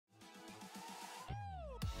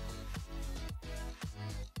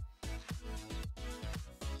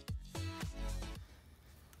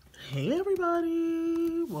Hey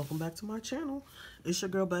everybody, welcome back to my channel. It's your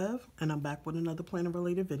girl Bev and I'm back with another planner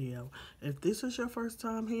related video. If this is your first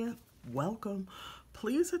time here, welcome.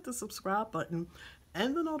 Please hit the subscribe button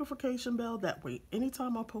and the notification bell. That way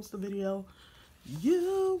anytime I post a video,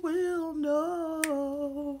 you will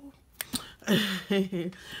know.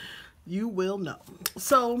 You will know.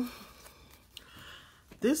 So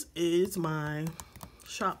this is my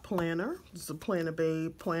shop planner. It's a Planner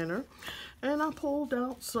Babe planner. And I pulled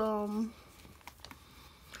out some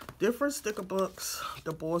different sticker books,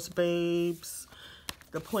 the Boss Babes,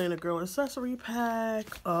 the Planner Girl accessory pack,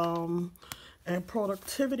 and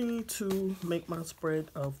productivity to make my spread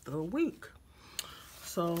of the week.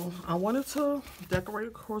 So I wanted to decorate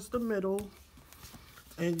across the middle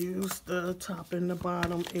and use the top and the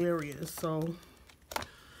bottom areas. So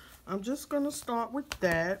I'm just going to start with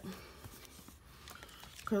that,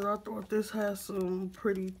 because I thought this has some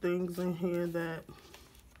pretty things in here that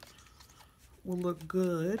will look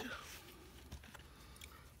good.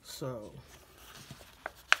 So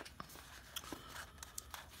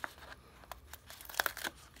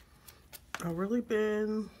I've really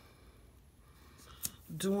been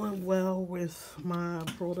doing well with my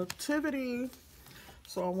productivity,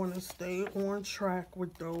 so I want to stay on track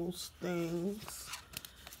with those things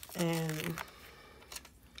and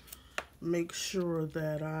make sure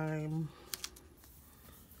that I'm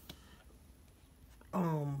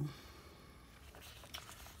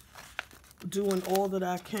doing all that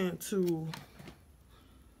I can to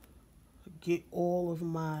get all of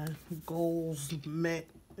my goals met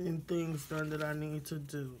and things done that I need to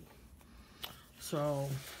do. So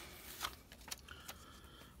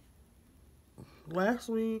last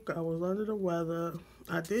week I was under the weather.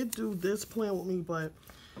 I did do this plan with me, but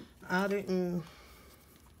I didn't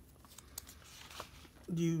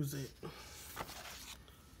use it.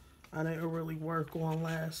 I didn't really work on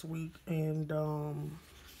last week, and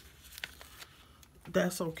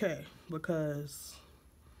that's okay, because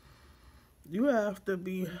you have to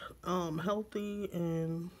be healthy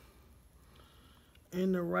and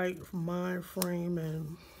in the right mind frame,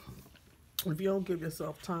 and if you don't give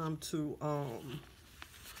yourself time to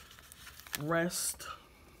rest,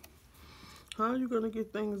 how are you gonna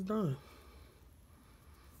get things done?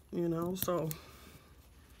 You know, so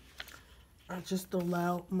I just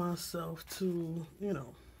allowed myself to, you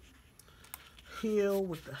know, heal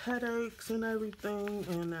with the headaches and everything,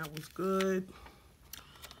 and that was good.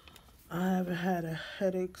 I haven't had a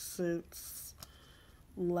headache since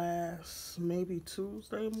maybe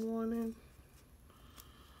Tuesday morning.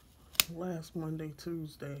 Last Monday,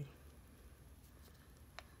 Tuesday.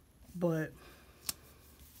 But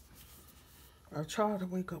I tried to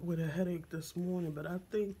wake up with a headache this morning, but I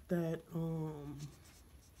think that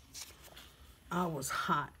I was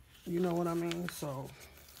hot, you know what I mean? So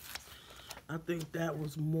I think that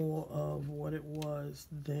was more of what it was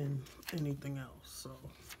than anything else. So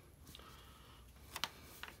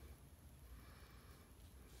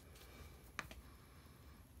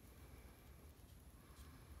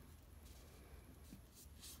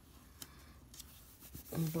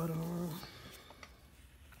but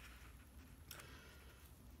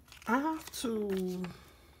I have to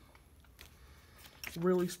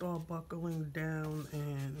really start buckling down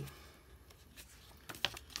and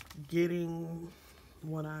getting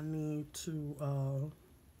what I need to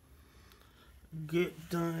get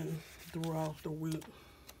done throughout the week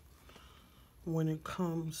when it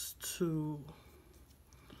comes to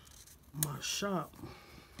my shop,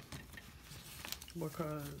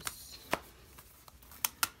 because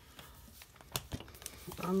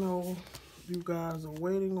I know you guys are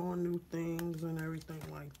waiting on new things and everything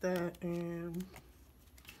like that, and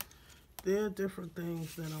there are different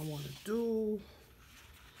things that I want to do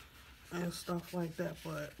and stuff like that,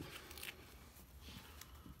 but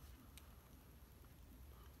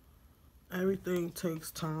everything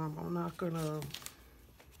takes time. I'm not gonna,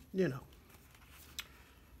 you know,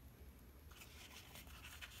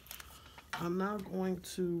 I'm not going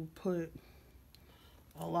to put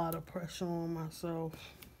a lot of pressure on myself.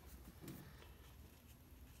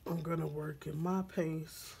 I'm gonna work at my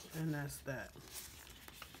pace, and that's that.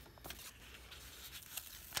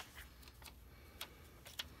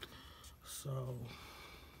 So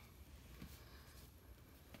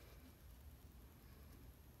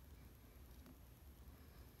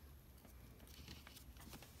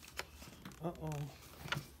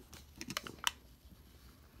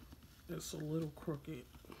it's a little crooked.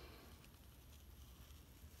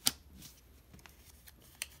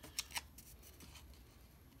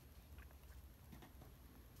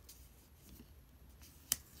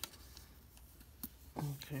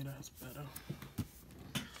 Okay, that's better.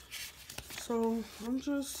 So I'm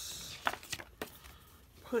just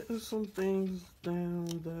putting some things down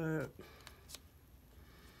that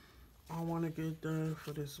I want to get done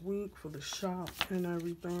for this week, for the shop and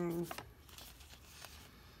everything.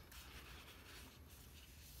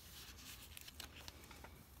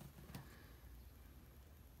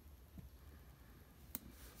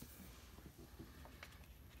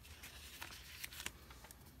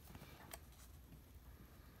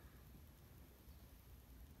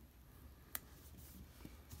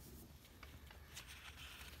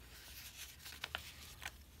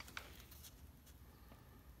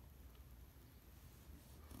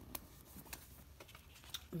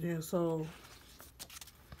 Yeah, so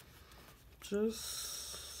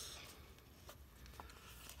just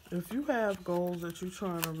if you have goals that you're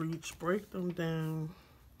trying to reach, break them down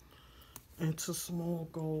into small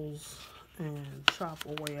goals and chop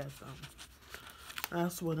away at them.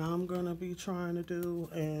 That's what I'm going to be trying to do,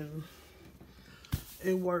 and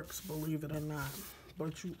it works, believe it or not.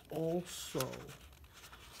 But you also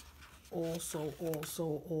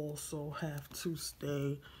have to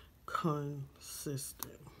stay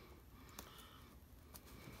consistent.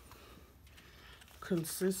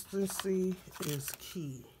 Consistency is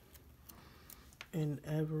key in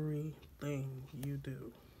everything you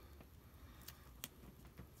do.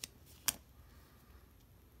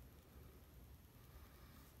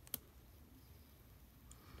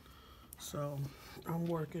 So I'm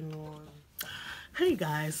working on. Hey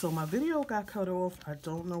guys, so my video got cut off. I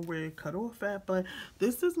don't know where it cut off at, but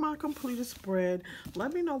this is my completed spread.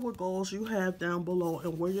 Let me know what goals you have down below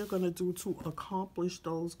and what you're going to do to accomplish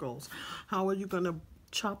those goals. How are you going to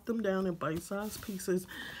chop them down in bite-sized pieces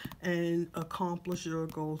and accomplish your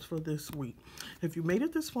goals for this week? If you made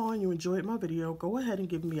it this far and you enjoyed my video, go ahead and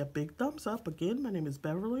give me a big thumbs up. Again, my name is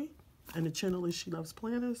Beverly, and the channel is She Loves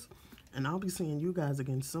Planners, and I'll be seeing you guys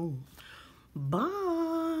again soon. Bye.